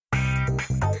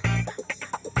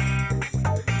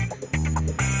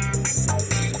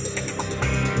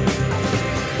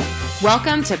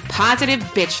Welcome to Positive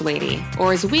Bitch Lady,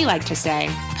 or as we like to say,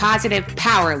 Positive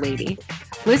Power Lady.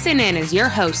 Listen in as your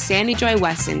host, Sandy Joy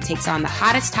Weston, takes on the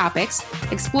hottest topics,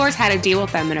 explores how to deal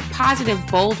with them in a positive,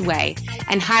 bold way,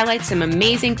 and highlights some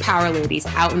amazing power ladies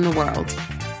out in the world.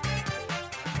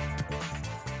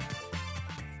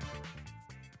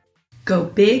 Go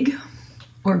big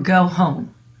or go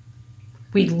home.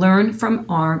 We learn from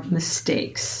our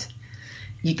mistakes.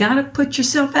 You got to put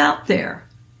yourself out there.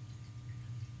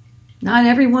 Not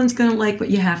everyone's going to like what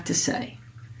you have to say.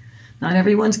 Not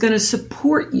everyone's going to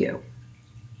support you.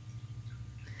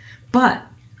 But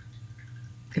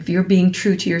if you're being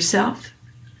true to yourself,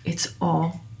 it's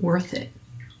all worth it.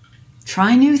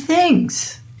 Try new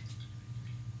things.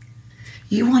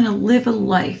 You want to live a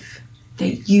life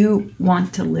that you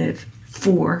want to live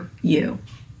for you.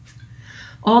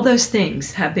 All those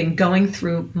things have been going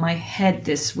through my head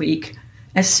this week,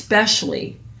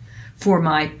 especially for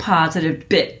my positive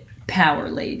bit power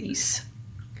ladies.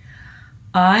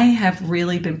 I have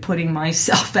really been putting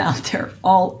myself out there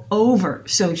all over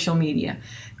social media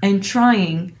and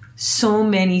trying so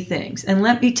many things. And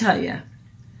let me tell you,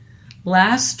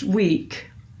 last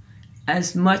week,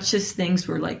 as much as things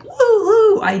were like,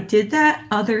 woohoo, I did that,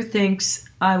 other things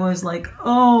I was like,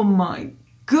 oh my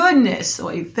goodness,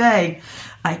 oy vey,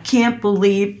 I can't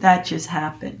believe that just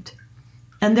happened.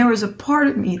 And there was a part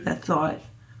of me that thought,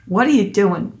 what are you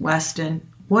doing, Weston?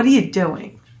 What are you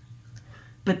doing?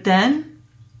 But then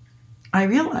I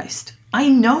realized I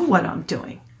know what I'm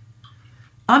doing.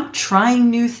 I'm trying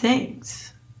new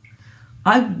things.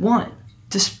 I want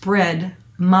to spread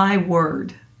my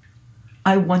word.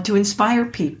 I want to inspire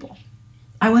people.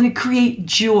 I want to create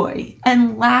joy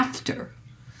and laughter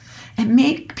and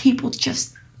make people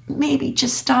just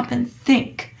stop and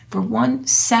think for 1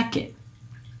 second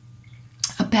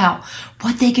about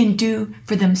what they can do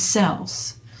for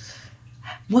themselves.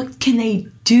 What can they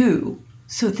do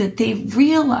so that they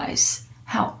realize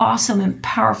how awesome and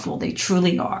powerful they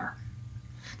truly are?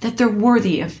 That they're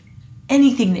worthy of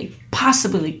anything they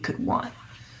possibly could want.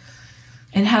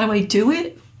 And how do I do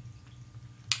it?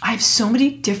 I have so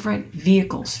many different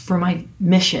vehicles for my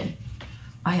mission.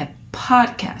 I have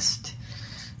podcasts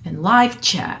and live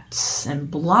chats and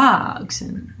blogs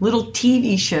and little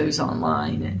TV shows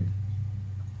online and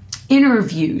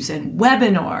interviews and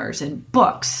webinars and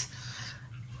books.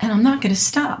 And I'm not going to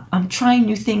stop. I'm trying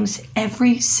new things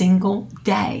every single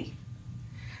day.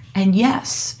 And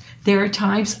yes, there are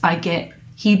times I get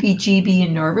heebie-jeebie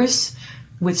and nervous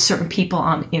with certain people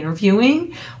I'm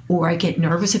interviewing, or I get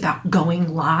nervous about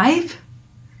going live,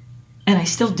 and I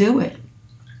still do it.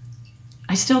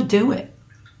 I still do it.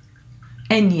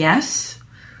 And yes,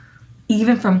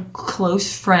 even from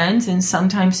close friends and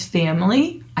sometimes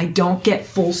family, I don't get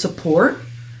full support.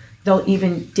 They'll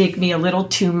even dig me a little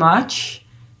too much.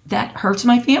 That hurts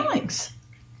my feelings.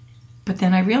 But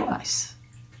then I realize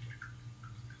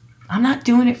I'm not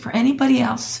doing it for anybody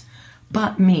else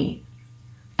but me.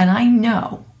 And I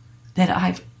know that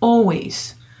I've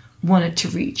always wanted to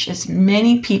reach as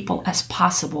many people as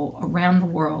possible around the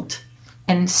world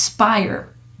and inspire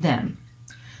them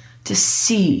to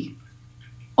see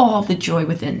all the joy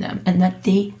within them and that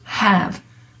they have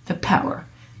the power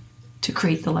to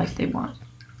create the life they want.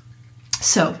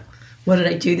 So, what did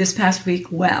I do this past week?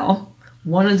 Well,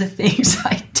 one of the things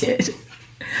I did,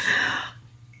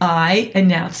 I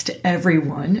announced to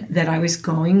everyone that I was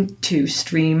going to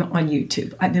stream on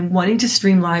YouTube. I've been wanting to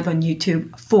stream live on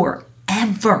YouTube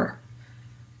forever,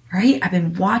 right? I've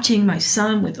been watching my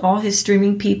son with all his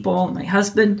streaming people. My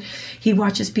husband, he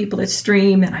watches people that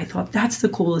stream, and I thought that's the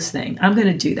coolest thing. I'm going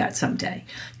to do that someday.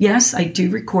 Yes, I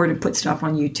do record and put stuff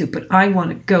on YouTube, but I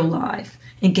want to go live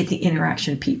and get the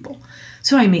interaction people.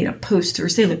 So I made up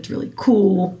posters. They looked really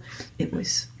cool. It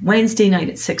was Wednesday night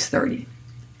at 6:30.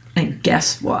 And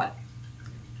guess what?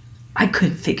 I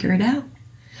couldn't figure it out.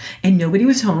 And nobody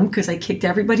was home because I kicked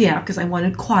everybody out because I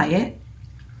wanted quiet.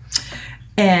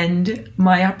 And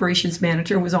my operations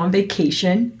manager was on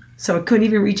vacation, so I couldn't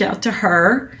even reach out to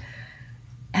her.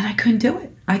 And I couldn't do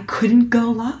it. I couldn't go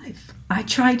live. I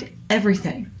tried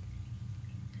everything.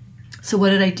 So what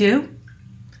did I do?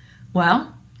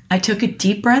 Well, I took a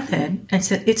deep breath in and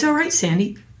said, it's all right,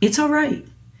 Sandy. It's all right.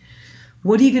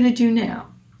 What are you going to do now?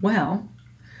 Well,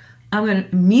 I'm going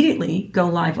to immediately go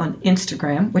live on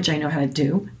Instagram, which I know how to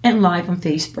do, and live on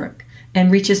Facebook, and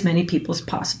reach as many people as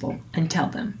possible and tell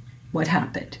them what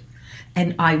happened.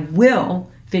 And I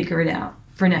will figure it out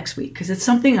for next week because it's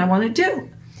something I want to do.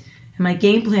 And my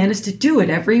game plan is to do it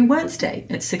every Wednesday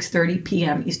at 6:30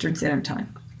 p.m. Eastern Standard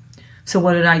Time. So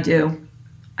what did I do?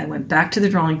 I went back to the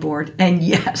drawing board, and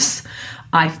yes,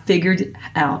 I figured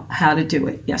out how to do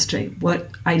it yesterday,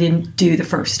 what I didn't do the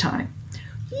first time.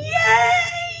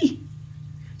 Yay!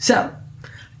 So,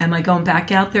 am I going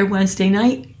back out there Wednesday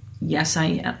night? Yes, I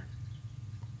am.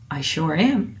 I sure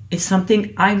am. It's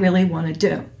something I really want to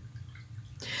do.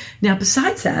 Now,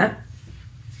 besides that,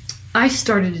 I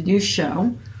started a new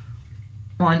show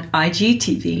on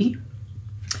IGTV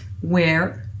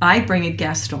where I bring a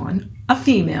guest on, a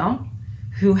female,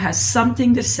 who has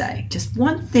something to say, just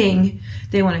one thing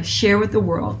they want to share with the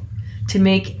world to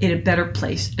make it a better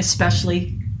place,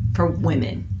 especially for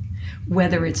women,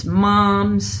 whether it's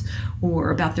moms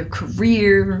or about their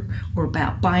career or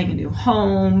about buying a new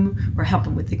home or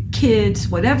helping with the kids,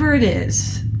 whatever it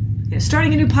is,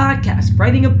 starting a new podcast,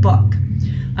 writing a book.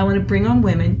 I want to bring on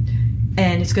women,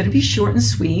 and it's going to be short and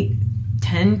sweet,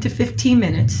 10 to 15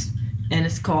 minutes, and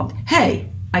it's called, Hey,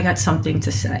 I Got Something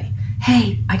to Say.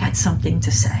 Hey, I got something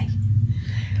to say.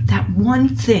 That one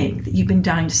thing that you've been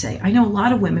dying to say. I know a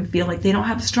lot of women feel like they don't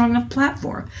have a strong enough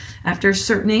platform. After a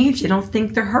certain age, they don't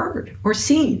think they're heard or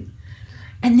seen.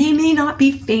 And they may not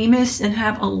be famous and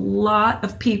have a lot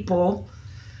of people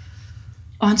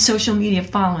on social media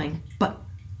following, but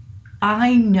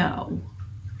I know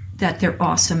that they're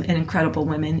awesome and incredible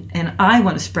women, and I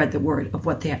want to spread the word of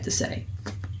what they have to say.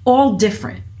 All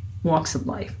different walks of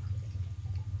life.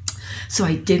 So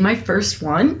I did my first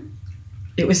one.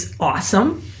 It was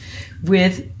awesome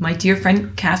with my dear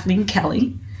friend Kathleen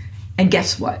Kelly. And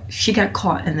guess what? She got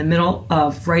caught in the middle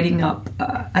of writing up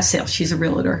a sale. She's a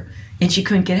realtor, and she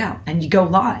couldn't get out. And you go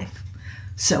live.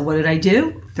 So what did I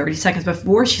do? 30 seconds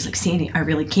before, she's like, Sandy, I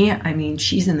really can't. I mean,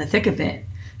 she's in the thick of it.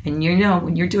 And you know,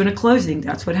 when you're doing a closing,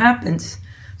 that's what happens.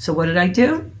 So what did I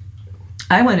do?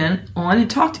 I went on and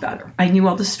talked about her. I knew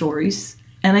all the stories,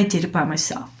 and I did it by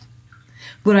myself.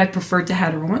 Would I prefer to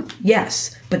have her on?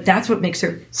 Yes, but that's what makes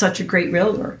her such a great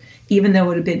realtor. Even though it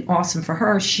would have been awesome for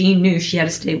her, she knew she had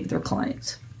to stay with her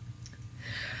clients.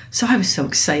 So I was so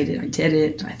excited. I did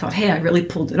it. I thought, hey, I really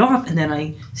pulled it off. And then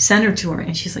I sent her to her,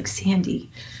 and she's like, Sandy,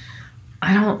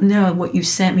 I don't know what you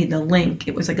sent me, the link.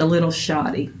 It was like a little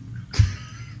shoddy.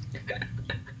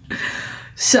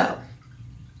 So,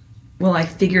 will I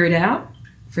figure it out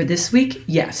for this week?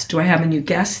 Yes. Do I have a new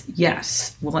guest?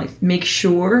 Yes. Will I make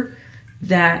sure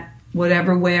that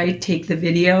whatever way I take the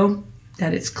video,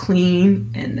 that it's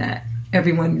clean and that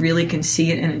everyone really can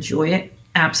see it and enjoy it?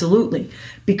 Absolutely.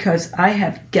 Because I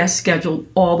have guests scheduled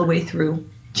all the way through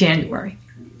January.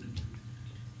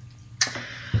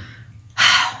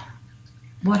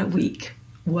 What a week.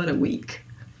 What a week.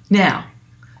 Now,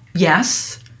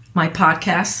 yes, my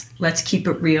podcast, Let's Keep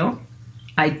It Real,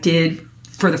 I did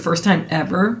for the first time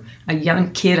ever, a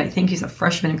young kid, I think he's a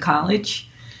freshman in college,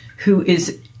 who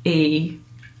is a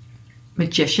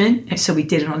magician. And so we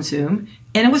did it on Zoom,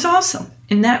 and it was awesome.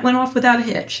 And that went off without a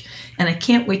hitch. And I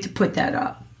can't wait to put that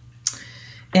up.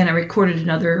 And I recorded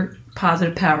another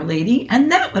Positive Power Lady,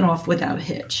 and that went off without a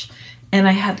hitch. And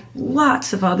I had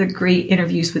lots of other great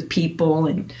interviews with people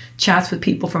and chats with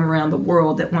people from around the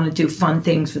world that want to do fun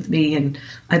things with me. And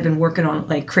I've been working on it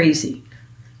like crazy.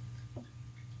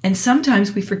 And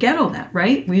sometimes we forget all that,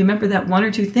 right? We remember that one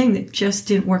or two thing that just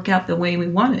didn't work out the way we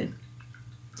wanted.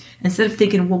 Instead of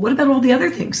thinking, well, what about all the other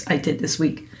things I did this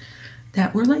week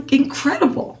that were like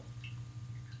incredible?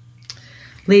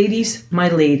 Ladies, my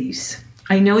ladies,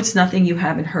 I know it's nothing you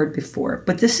haven't heard before,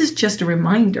 but this is just a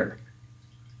reminder.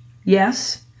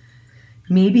 Yes,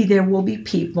 maybe there will be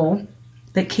people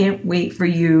that can't wait for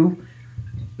you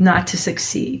not to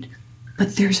succeed,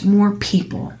 but there's more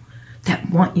people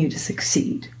that want you to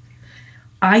succeed.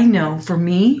 I know for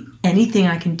me, anything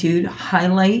I can do to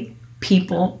highlight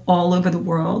people all over the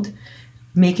world,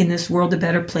 making this world a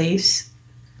better place,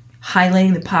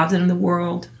 highlighting the positive in the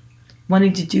world,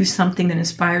 wanting to do something that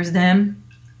inspires them,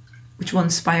 which will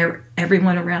inspire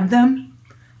everyone around them,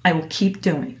 I will keep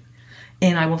doing.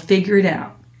 And I will figure it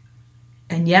out.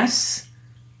 And yes,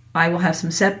 I will have some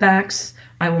setbacks.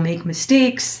 I will make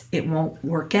mistakes. It won't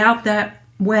work out that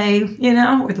way,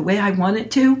 or the way I want it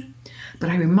to.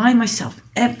 But I remind myself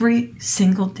every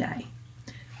single day.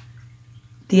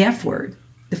 The F word,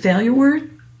 the failure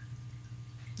word,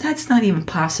 that's not even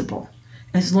possible.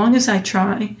 As long as I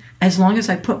try, as long as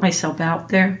I put myself out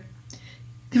there,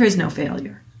 there is no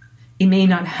failure. It may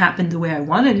not happen the way I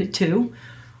wanted it to.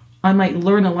 I might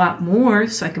learn a lot more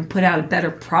so I can put out a better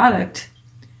product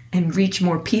and reach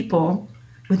more people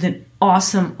with an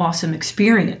awesome, awesome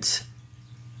experience.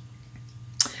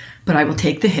 But I will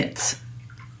take the hits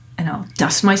and I'll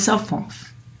dust myself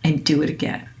off and do it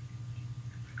again.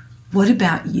 What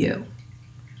about you?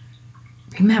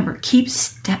 Remember, keep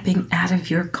stepping out of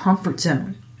your comfort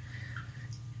zone.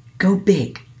 Go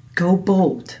big, go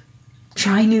bold.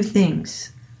 Try new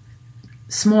things,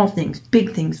 small things,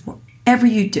 big things, whatever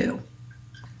you do.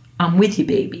 I'm with you,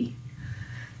 baby.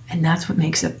 And that's what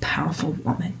makes a powerful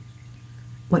woman.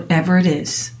 Whatever it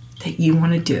is that you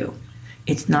want to do,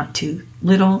 it's not too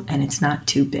little and it's not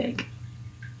too big.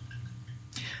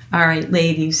 All right,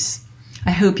 ladies,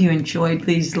 I hope you enjoyed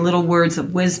these little words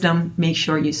of wisdom. Make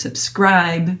sure you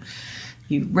subscribe,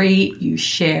 you rate, you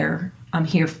share. I'm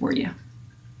here for you.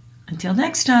 Until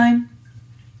next time,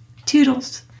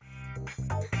 toodles.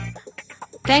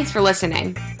 Thanks for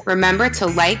listening. Remember to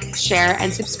like, share,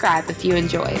 and subscribe if you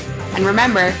enjoyed. And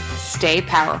remember, stay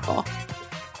powerful.